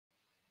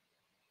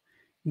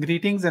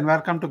Greetings and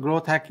welcome to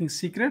Growth Hacking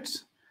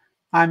Secrets.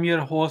 I'm your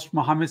host,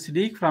 Mohammed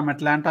Siddique from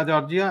Atlanta,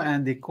 Georgia,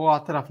 and the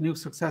co-author of New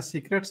Success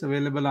Secrets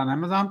available on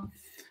Amazon.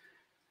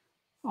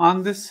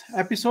 On this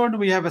episode,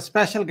 we have a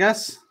special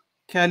guest,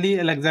 Kelly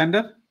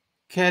Alexander.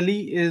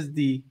 Kelly is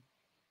the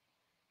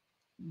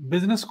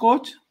business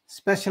coach,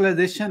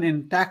 specialization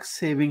in tax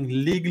saving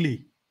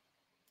legally.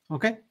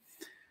 Okay.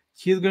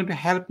 She's going to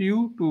help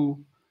you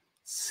to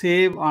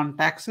save on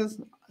taxes.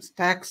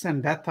 Tax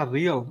and death are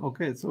real.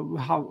 Okay. So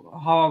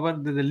however,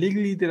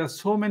 legally, there are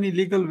so many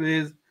legal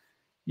ways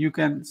you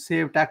can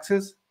save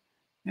taxes.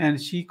 And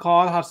she is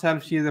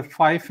a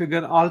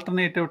 5-figure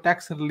alternative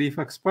tax relief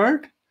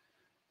expert.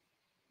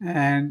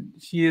 And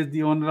she is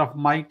the owner of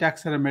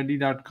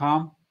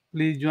mytaxremedy.com.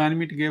 Please join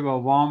me to give a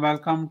warm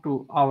welcome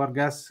to our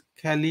guest,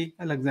 Kelly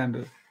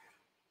Alexander.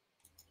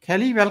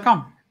 Kelly,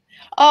 welcome.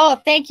 Oh,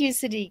 thank you,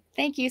 Siddique.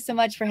 Thank you so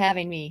much for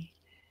having me.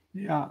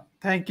 Yeah,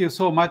 thank you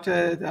so much.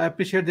 I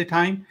appreciate the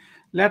time.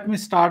 Let me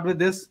start with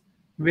this.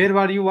 Where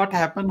were you? What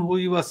happened? Who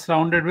you were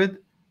surrounded with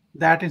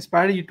that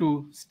inspired you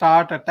to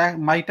start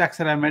My Tax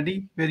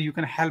Remedy, where you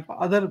can help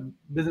other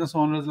business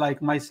owners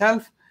like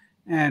myself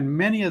and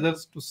many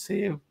others to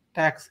save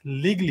tax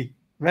legally.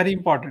 Very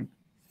important.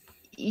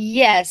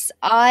 Yes,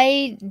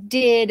 I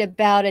did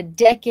about a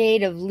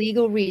decade of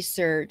legal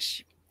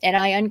research and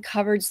I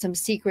uncovered some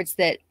secrets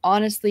that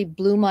honestly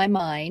blew my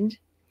mind.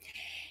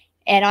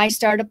 And I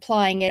started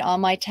applying it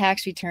on my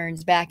tax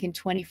returns back in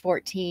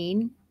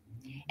 2014.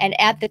 And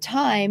at the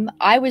time,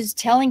 I was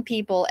telling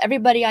people,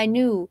 everybody I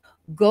knew,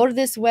 go to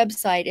this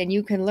website and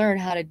you can learn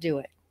how to do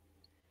it.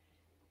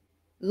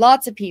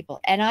 Lots of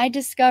people. And I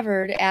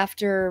discovered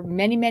after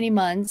many, many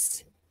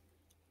months,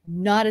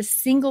 not a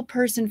single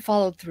person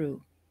followed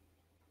through.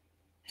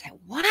 I said,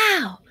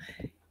 wow,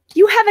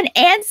 you have an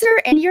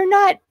answer and you're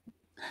not,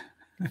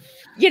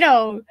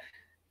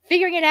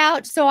 figuring it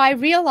out. So I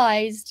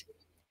realized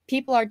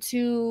people are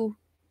too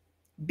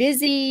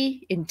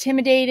busy,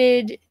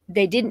 intimidated.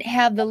 They didn't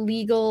have the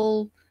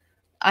legal.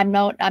 I'm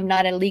not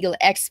a legal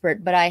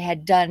expert, but I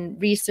had done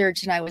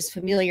research and I was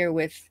familiar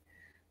with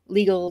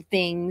legal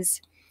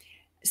things.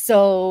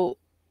 So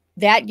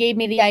that gave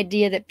me the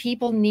idea that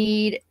people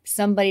need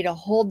somebody to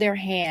hold their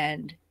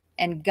hand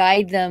and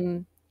guide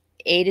them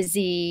A to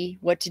Z,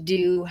 what to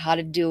do, how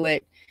to do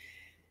it,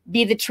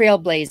 be the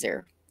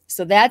trailblazer.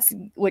 So that's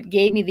what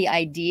gave me the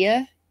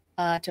idea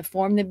to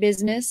form the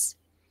business.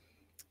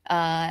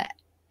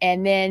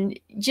 And then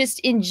just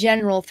in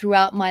general,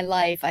 throughout my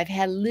life, I've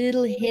had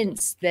little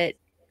hints that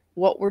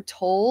what we're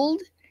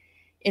told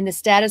in the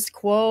status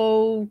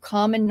quo,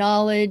 common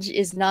knowledge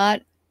is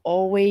not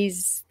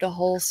always the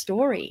whole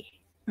story.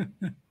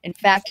 In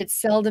fact, it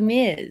seldom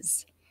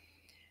is.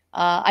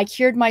 I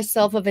cured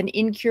myself of an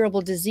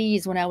incurable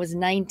disease when I was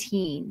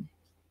 19,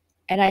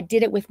 and I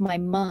did it with my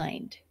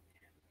mind.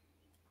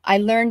 I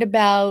learned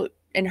about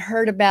and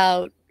heard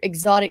about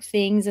exotic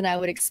things, and I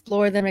would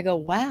explore them and go,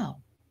 wow,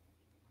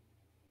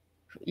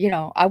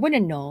 I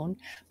wouldn't have known,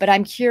 but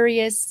I'm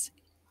curious.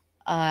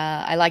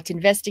 I like to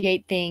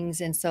investigate things.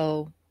 And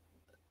so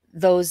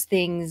those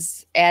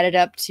things added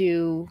up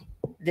to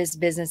this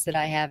business that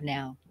I have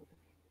now.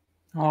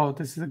 Oh,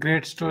 this is a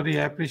great story.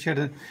 I appreciate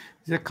it.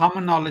 The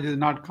common knowledge is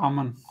not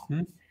common.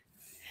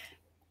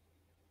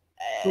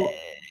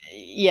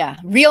 Yeah,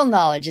 real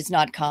knowledge is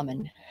not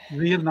common.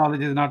 Real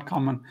knowledge is not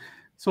common.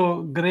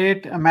 So,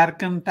 great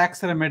American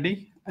tax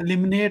remedy,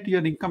 eliminate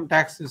your income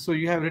taxes. So,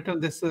 you have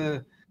written this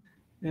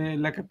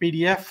like a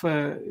PDF.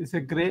 It's a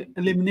great,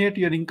 eliminate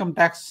your income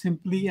tax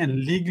simply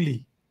and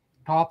legally.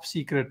 Top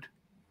secret.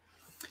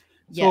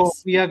 So,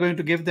 Yes. we are going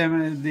to give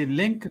them the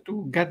link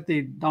to get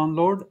the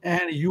download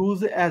and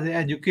use as an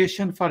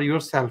education for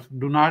yourself.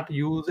 Do not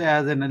use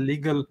as an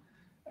illegal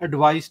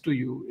advice to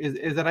you.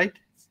 Is that right?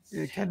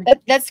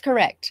 That's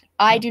correct.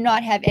 I do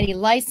not have any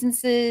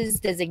licenses,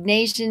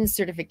 designations,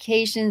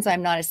 certifications.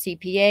 I'm not a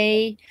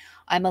CPA.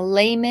 I'm a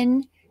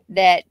layman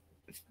that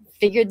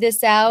figured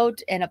this out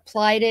and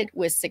applied it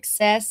with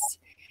success.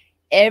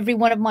 Every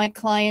one of my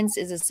clients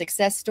is a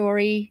success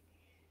story.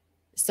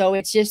 So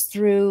it's just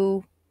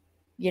through,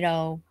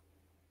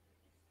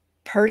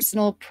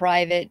 personal,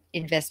 private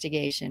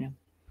investigation.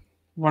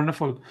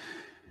 Wonderful.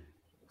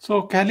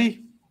 So,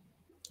 Kelly,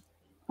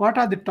 what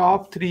are the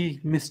top 3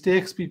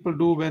 mistakes people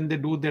do when they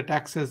do their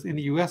taxes in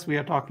the US? We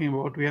are talking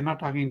about, we are not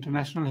talking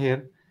international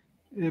here,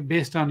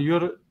 based on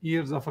your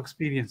years of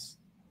experience.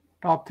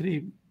 Top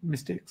 3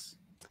 mistakes.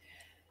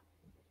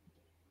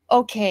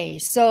 Okay,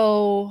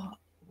 so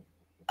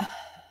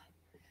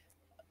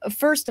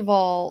first of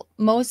all,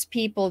 most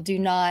people do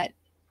not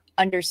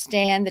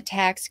understand the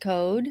tax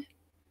code.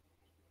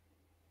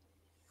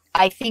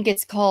 I think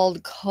it's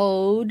called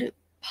code,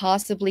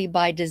 possibly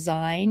by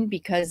design,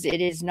 because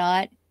it is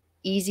not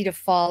easy to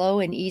follow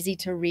and easy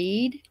to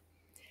read.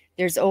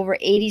 There's over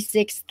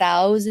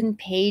 86,000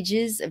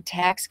 pages of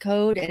tax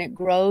code, and it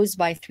grows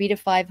by 300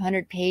 to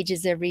 500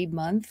 pages every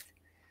month.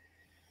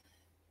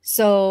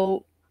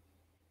 So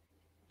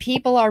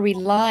people are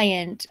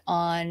reliant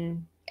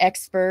on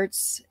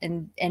experts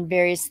and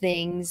various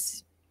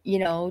things you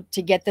know,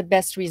 to get the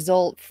best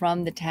result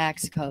from the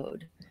tax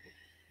code.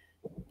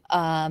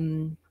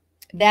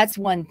 That's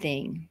one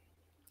thing.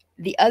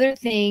 The other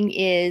thing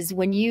is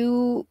when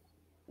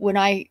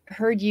I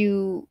heard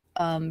you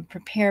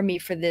prepare me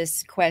for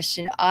this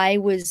question, I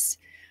was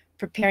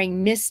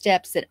preparing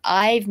missteps that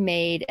I've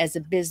made as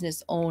a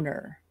business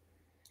owner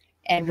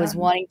and was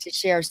wanting to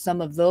share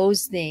some of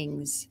those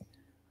things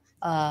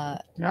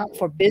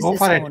for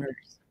business owners.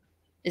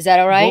 Is that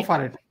all right? Go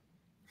for it.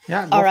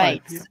 Yeah, go all for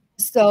right. it. Yeah.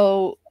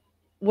 So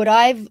what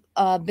I've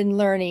been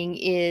learning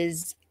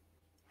is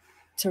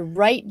to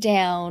write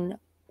down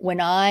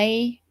when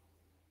I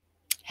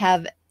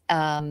have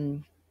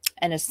an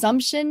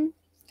assumption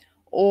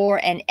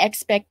or an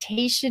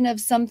expectation of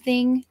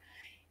something,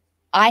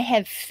 I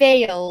have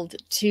failed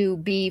to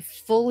be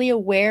fully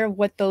aware of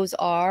what those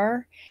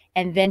are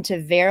and then to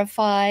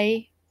verify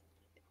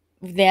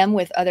them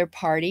with other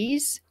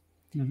parties.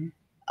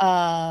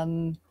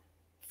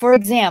 For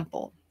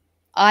example,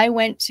 I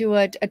went to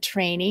a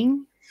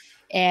training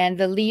and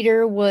the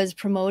leader was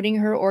promoting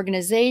her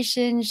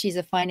organization. She's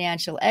a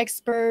financial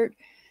expert.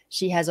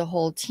 She has a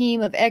whole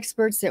team of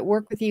experts that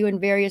work with you in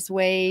various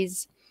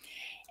ways.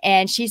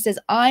 And she says,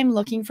 I'm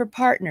looking for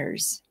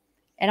partners.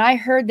 And I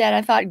heard that.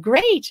 I thought,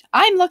 great,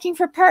 I'm looking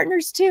for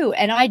partners too.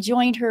 And I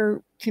joined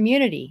her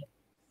community.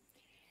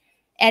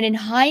 And in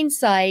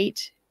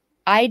hindsight,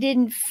 I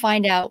didn't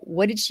find out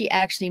what did she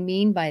actually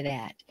mean by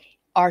that.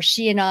 Are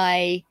she and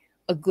I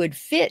a good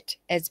fit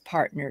as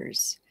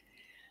partners?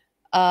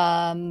 You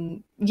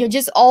know,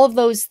 just all of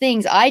those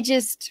things. I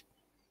just,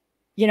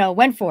 you know,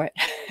 went for it.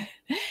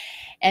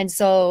 And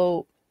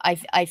so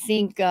I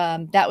think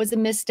that was a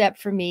misstep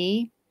for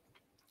me.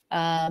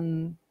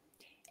 And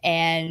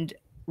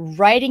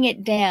writing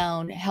it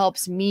down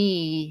helps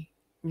me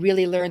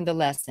really learn the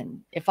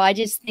lesson. If I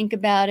just think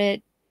about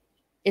it,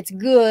 it's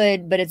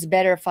good, but it's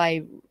better if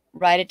I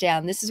write it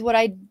down. This is what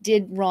I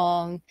did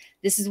wrong.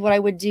 This is what I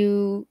would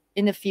do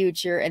in the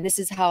future. And this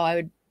is how I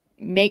would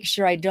make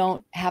sure I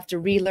don't have to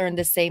relearn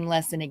the same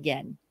lesson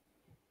again.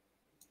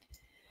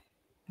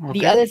 Okay.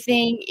 The other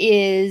thing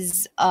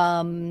is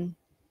I've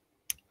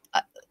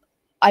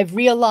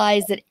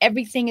realized that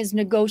everything is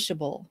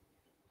negotiable.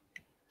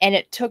 And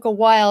it took a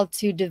while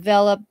to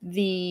develop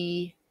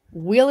the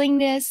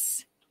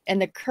willingness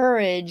and the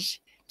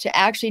courage to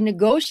actually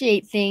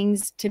negotiate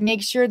things to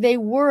make sure they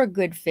were a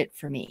good fit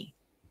for me.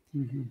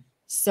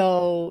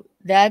 So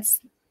that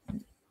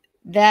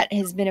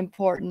has been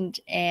important.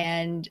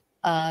 And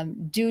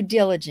due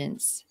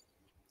diligence,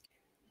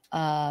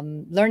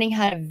 learning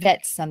how to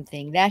vet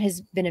something, that has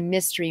been a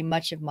mystery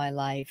much of my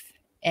life.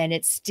 And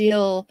it's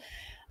still,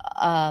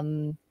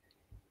 I'm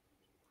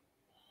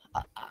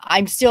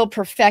still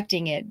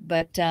perfecting it,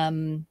 but,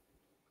 you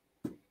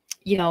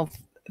know,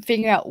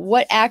 figuring out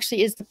what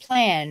actually is the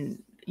plan,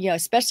 you know,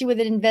 especially with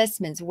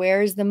investments,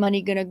 where is the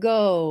money going to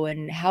go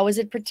and how is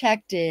it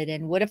protected?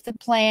 And what if the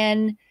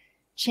plan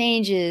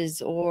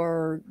changes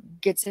or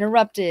gets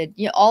interrupted?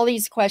 You know, all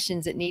these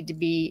questions that need to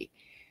be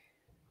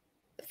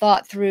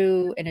thought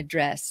through and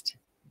addressed.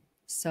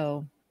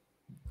 So.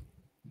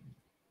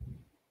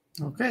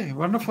 Okay,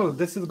 wonderful.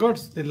 This is good.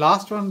 The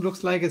last one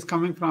looks like it's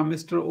coming from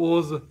Mr.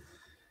 O's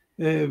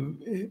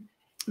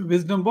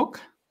wisdom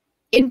book.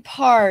 In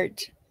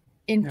part,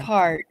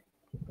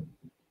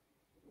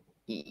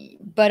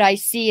 but I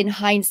see in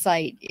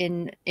hindsight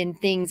in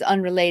things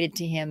unrelated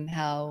to him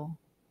how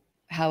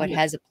it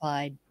has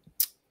applied.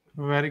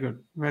 Very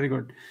good, very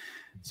good.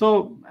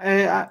 So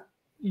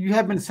you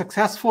have been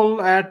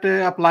successful at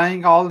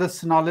applying all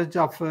this knowledge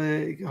of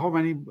how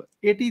many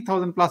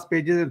 80,000 plus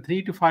pages and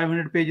 300 to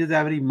 500 pages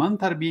every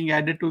month are being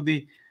added to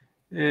the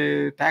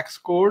tax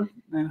code.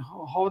 And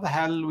how the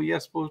hell we are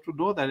supposed to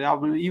know that?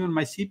 Even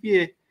my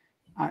CPA,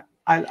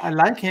 I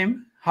like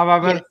him.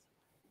 However, yes,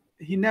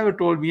 he never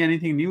told me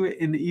anything new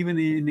even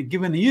in a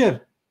given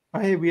year.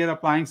 Why we are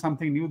applying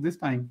something new this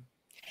time?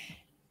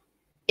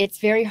 It's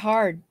very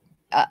hard.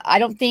 I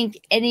don't think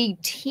any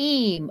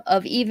team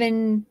of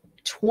even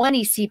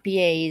 20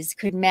 CPAs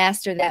could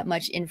master that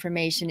much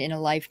information in a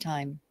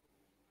lifetime.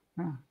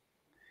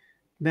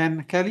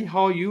 Then Kelly,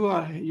 how you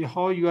are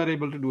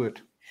able to do it?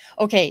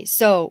 Okay,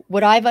 so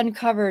what I've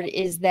uncovered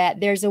is that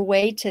there's a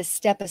way to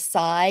step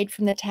aside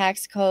from the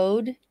tax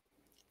code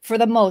for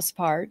the most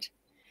part.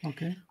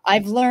 Okay.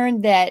 I've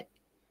learned that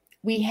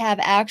we have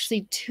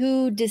actually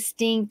two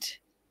distinct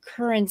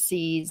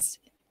currencies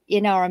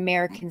in our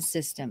American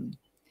system.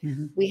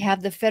 We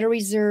have the Federal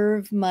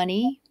Reserve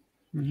money,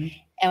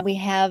 and we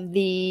have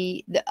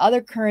the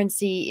other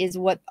currency is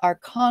what our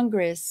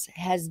Congress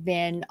has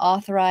been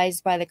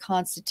authorized by the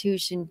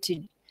Constitution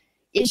to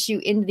issue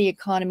into the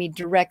economy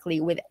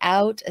directly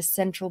without a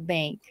central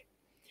bank.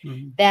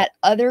 That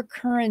other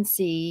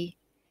currency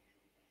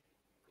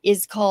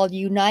is called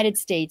United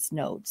States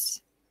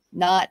notes,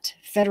 not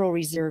Federal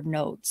Reserve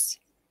notes.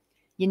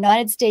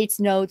 United States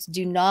notes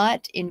do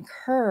not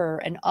incur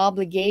an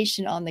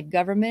obligation on the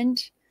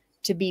government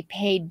to be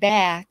paid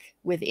back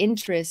with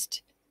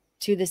interest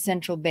to the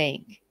central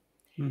bank.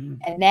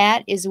 And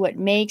that is what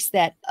makes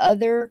that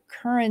other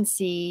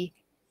currency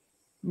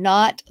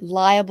not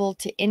liable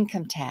to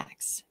income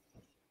tax.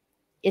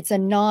 It's a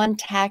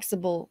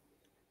non-taxable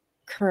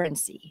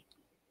currency.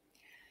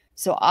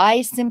 So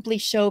I simply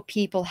show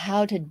people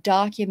how to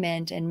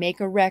document and make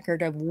a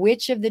record of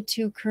which of the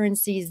two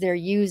currencies they're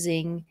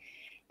using,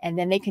 and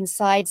then they can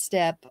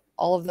sidestep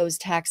all of those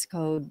tax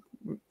code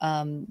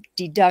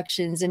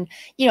deductions. And,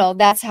 you know,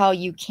 that's how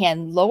you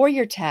can lower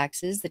your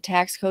taxes. The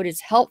tax code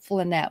is helpful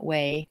in that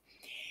way.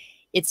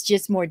 It's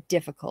just more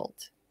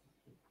difficult.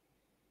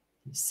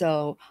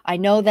 So I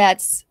know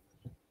that's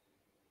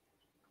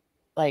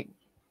like,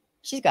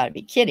 she's got to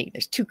be kidding.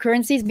 There's two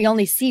currencies. We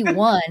only see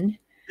one.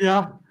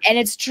 Yeah. And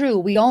it's true.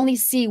 We only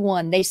see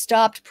one. They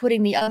stopped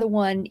putting the other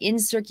one in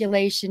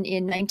circulation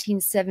in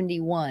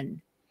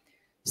 1971.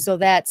 So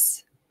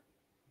that's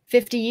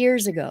 50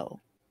 years ago.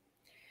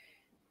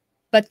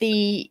 But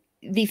the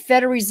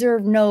Federal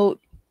Reserve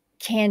note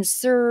can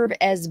serve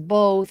as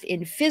both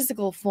in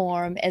physical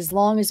form as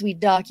long as we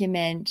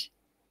document,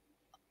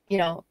 you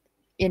know,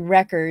 in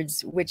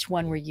records which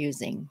one we're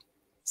using.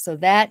 So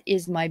that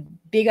is my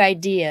big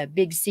idea,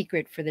 big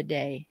secret for the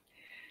day.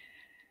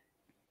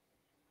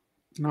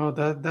 No,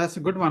 that's a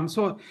good one.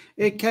 So,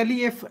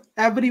 Kelly, if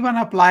everyone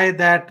apply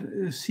that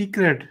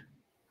secret,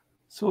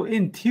 so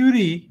in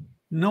theory,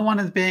 no one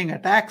is paying a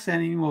tax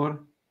anymore.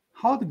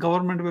 How the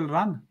government will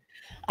run?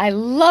 I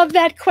love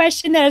that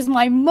question. That is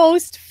my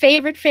most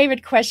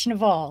favorite question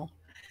of all.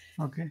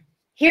 Okay.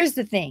 Here's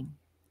the thing.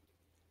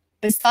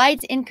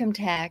 Besides income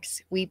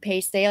tax, we pay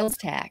sales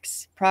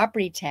tax,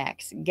 property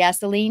tax,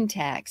 gasoline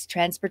tax,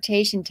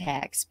 transportation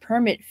tax,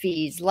 permit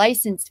fees,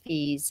 license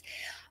fees.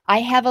 I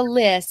have a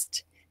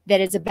list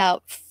that is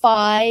about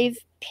 5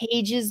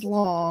 pages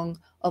long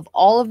of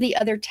all of the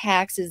other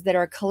taxes that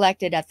are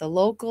collected at the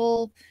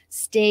local,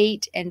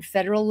 state, and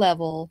federal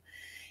level.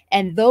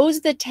 And those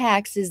are the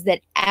taxes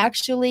that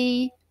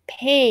actually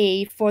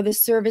pay for the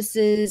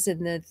services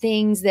and the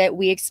things that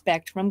we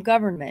expect from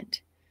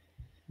government.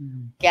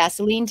 Mm-hmm.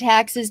 Gasoline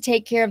taxes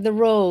take care of the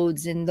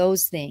roads and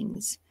those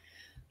things.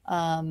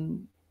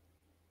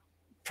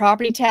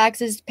 Property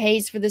taxes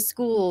pays for the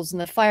schools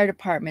and the fire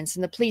departments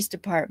and the police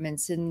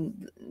departments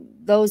and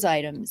those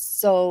items.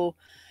 So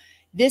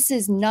this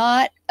is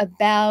not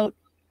about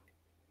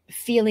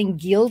feeling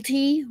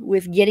guilty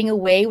with getting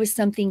away with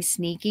something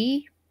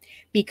sneaky,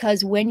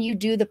 because when you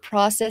do the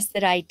process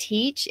that I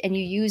teach and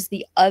you use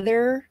the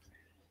other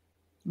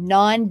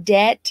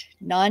non-debt,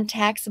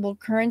 non-taxable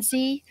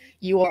currency,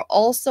 you are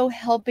also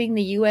helping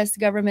the U.S.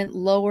 government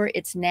lower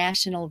its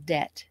national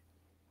debt.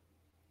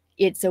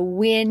 It's a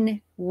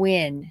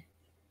win-win.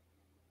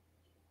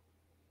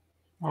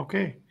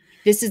 Okay.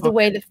 This is the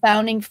way the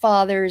founding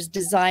fathers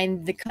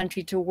designed the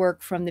country to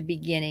work from the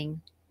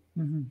beginning.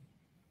 Mm-hmm.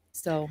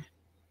 So,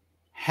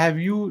 have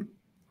you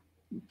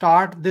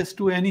taught this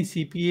to any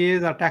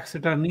CPAs or tax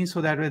attorneys so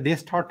that way they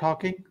start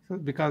talking,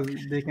 because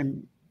they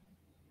can?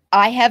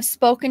 I have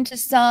spoken to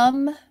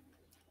some.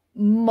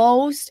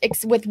 Most,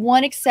 with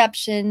one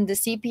exception, the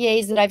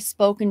CPAs that I've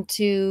spoken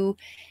to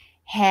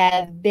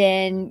have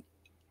been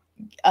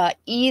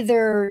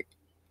either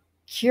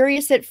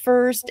curious at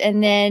first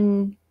and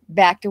then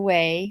backed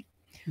away,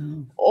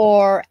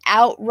 or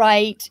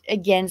outright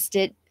against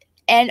it.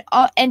 And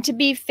to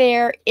be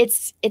fair,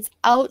 it's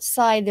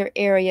outside their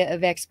area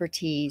of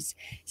expertise.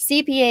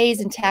 CPAs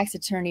and tax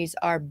attorneys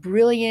are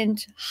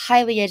brilliant,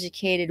 highly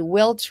educated,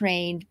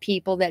 well-trained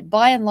people that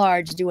by and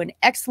large do an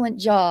excellent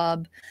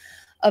job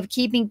of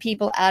keeping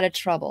people out of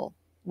trouble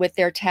with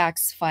their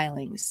tax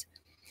filings.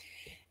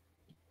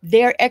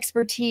 Their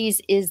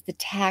expertise is the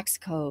tax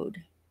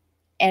code.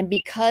 And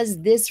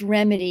because this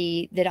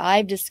remedy that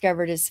I've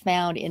discovered is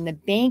found in the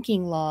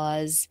banking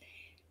laws,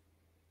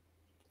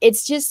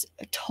 it's just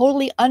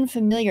totally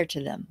unfamiliar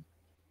to them.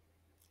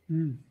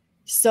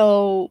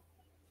 So,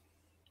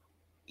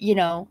 you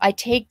know, I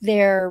take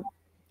their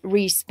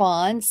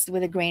response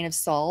with a grain of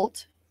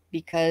salt,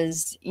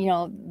 because, you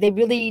know, they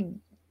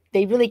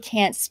really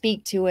can't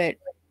speak to it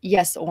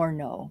yes or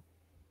no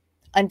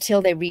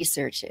until they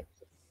research it.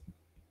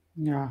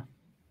 Yeah.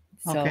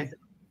 Okay. So,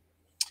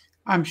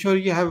 I'm sure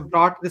you have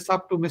brought this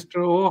up to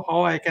Mr. O,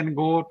 how I can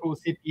go to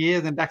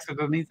CPAs and tax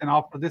attorneys and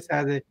offer this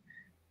as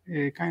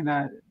a kind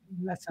of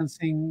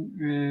licensing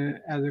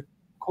as a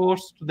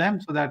course to them,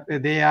 so that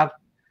they are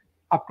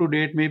up to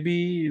date. Maybe,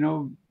 you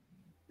know,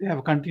 they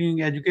have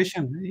continuing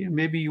education.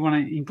 Maybe you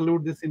want to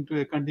include this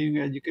into a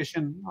continuing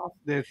education of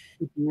their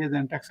CPAs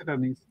and tax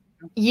attorneys.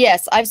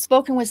 Yes, I've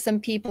spoken with some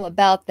people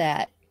about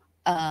that.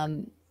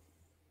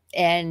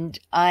 And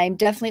I'm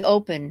definitely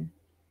open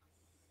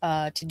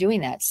to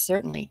doing that,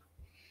 certainly.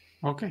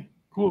 Okay,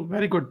 cool.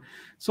 Very good.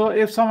 So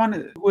if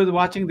someone who is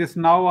watching this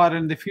now or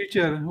in the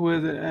future, who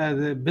is as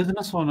a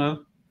business owner,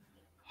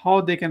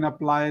 how they can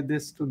apply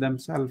this to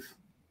themselves?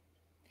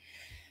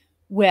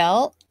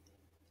 Well,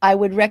 I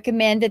would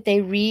recommend that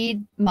they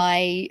read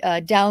my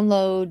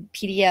download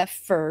PDF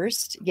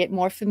first, get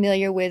more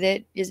familiar with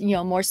it,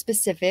 more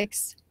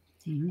specifics.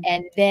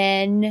 And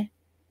then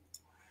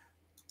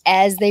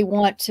as they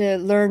want to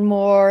learn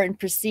more and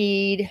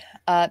proceed,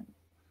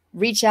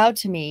 reach out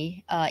to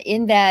me.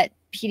 In that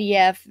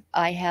PDF,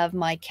 I have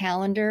my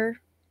calendar.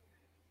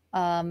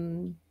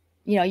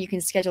 You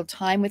can schedule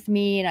time with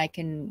me, and I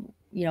can,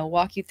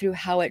 walk you through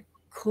how it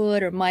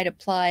could or might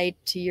apply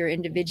to your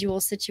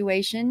individual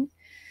situation.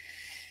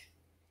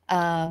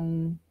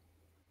 And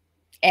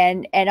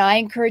I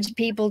encourage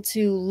people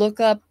to look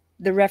up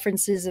the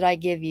references that I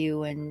give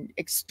you and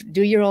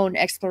do your own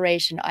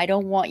exploration. I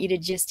don't want you to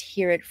just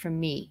hear it from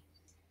me.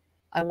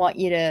 I want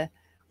you to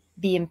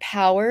be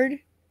empowered.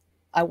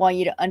 I want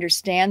you to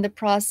understand the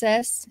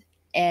process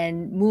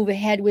and move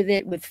ahead with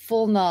it with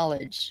full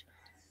knowledge.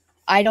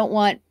 I don't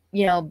want,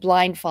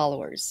 blind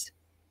followers.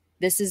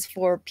 This is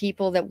for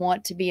people that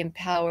want to be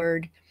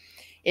empowered.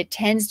 It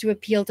tends to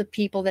appeal to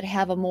people that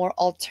have a more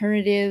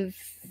alternative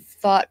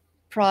thought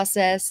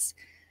process.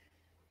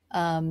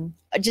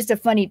 Just a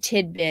funny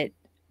tidbit.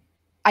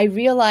 I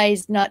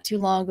realized not too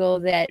long ago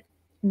that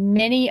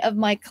many of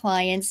my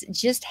clients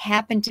just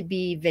happen to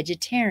be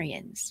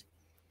vegetarians.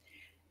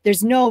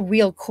 There's no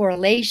real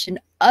correlation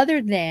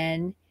other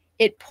than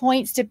it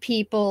points to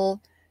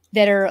people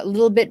that are a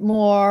little bit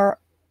more,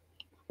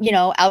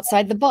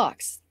 outside the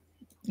box.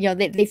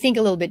 They think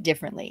a little bit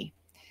differently.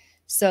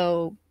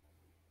 So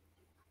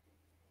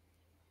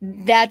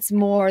that's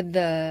more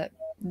the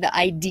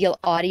ideal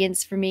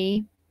audience for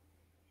me.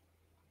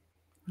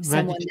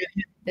 Someone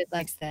that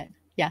likes that.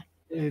 Yeah.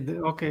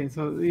 Okay,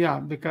 so yeah,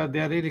 because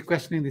they are really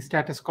questioning the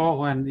status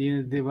quo, and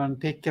they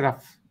want to take care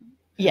of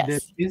their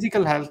Yes.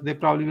 physical health. They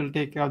probably will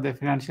take care of their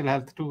financial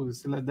health too.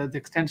 So that's the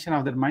extension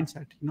of their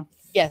mindset.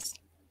 Yes.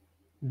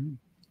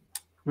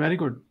 Very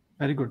good,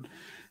 very good.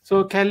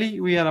 So Kelly,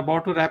 we are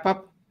about to wrap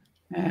up,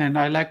 and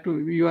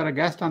you are a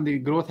guest on the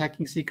Growth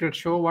Hacking Secret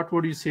Show. What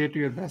would you say to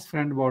your best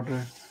friend about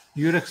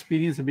your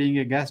experience of being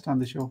a guest on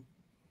the show?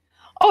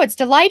 Oh, it's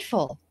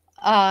delightful.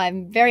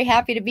 I'm very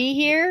happy to be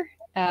here.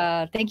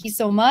 Thank you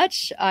so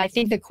much. I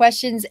think the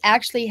questions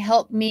actually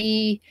helped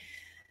me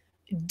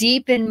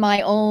deepen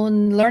my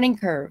own learning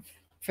curve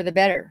for the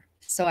better.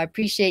 So I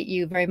appreciate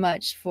you very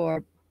much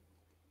for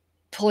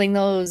pulling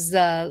those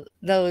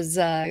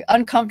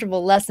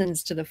uncomfortable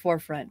lessons to the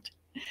forefront.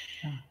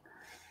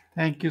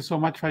 Thank you so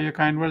much for your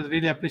kind words.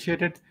 Really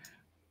appreciate it.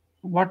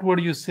 What would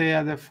you say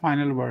as a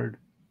final word?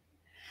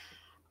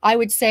 I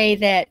would say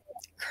that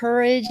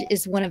courage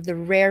is one of the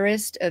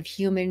rarest of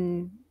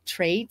human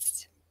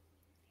traits.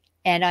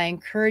 And I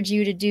encourage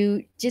you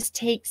to just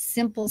take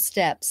simple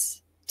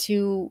steps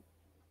to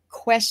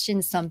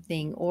question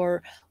something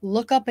or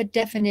look up a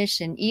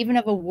definition, even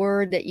of a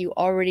word that you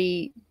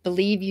already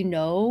believe you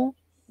know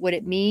what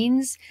it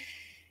means.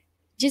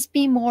 Just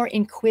be more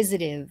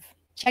inquisitive.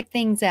 Check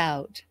things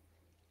out.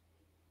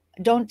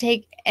 Don't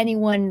take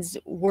anyone's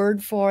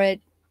word for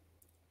it.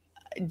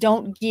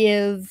 Don't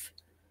give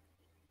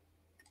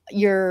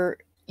your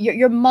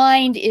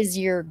mind is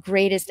your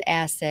greatest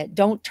asset.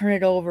 Don't turn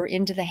it over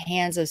into the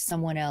hands of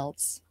someone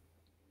else.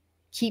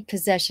 Keep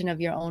possession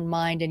of your own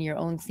mind and your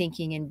own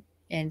thinking,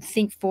 and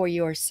think for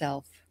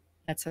yourself.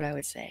 That's what I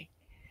would say.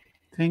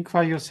 Think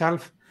for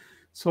yourself.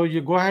 So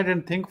you go ahead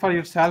and think for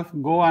yourself.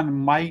 Go on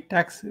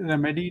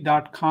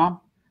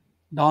mytaxremedy.com,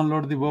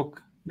 download the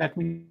book. Let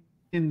me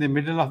say in the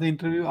middle of the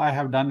interview, I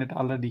have done it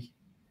already.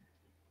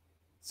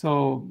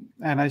 So,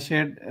 and I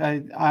shared,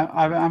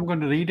 I'm going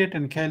to read it,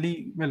 and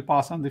Kelly will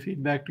pass on the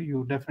feedback to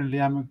you. Definitely,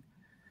 I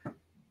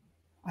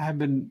have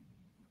been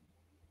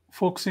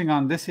focusing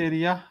on this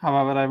area.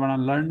 However, I want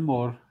to learn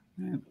more,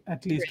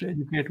 at least to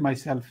educate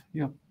myself.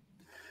 Yeah.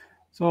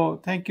 So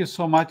thank you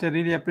so much. I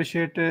really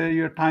appreciate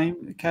your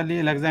time, Kelly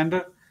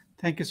Alexander.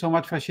 Thank you so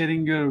much for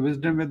sharing your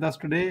wisdom with us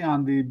today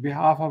on the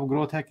behalf of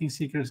Growth Hacking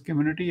Secrets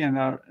community and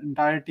our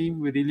entire team.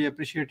 We really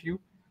appreciate you.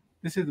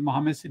 This is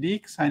Mohammed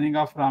Siddique signing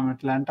off from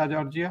Atlanta,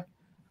 Georgia.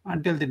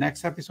 Until the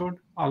next episode,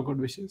 all good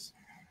wishes.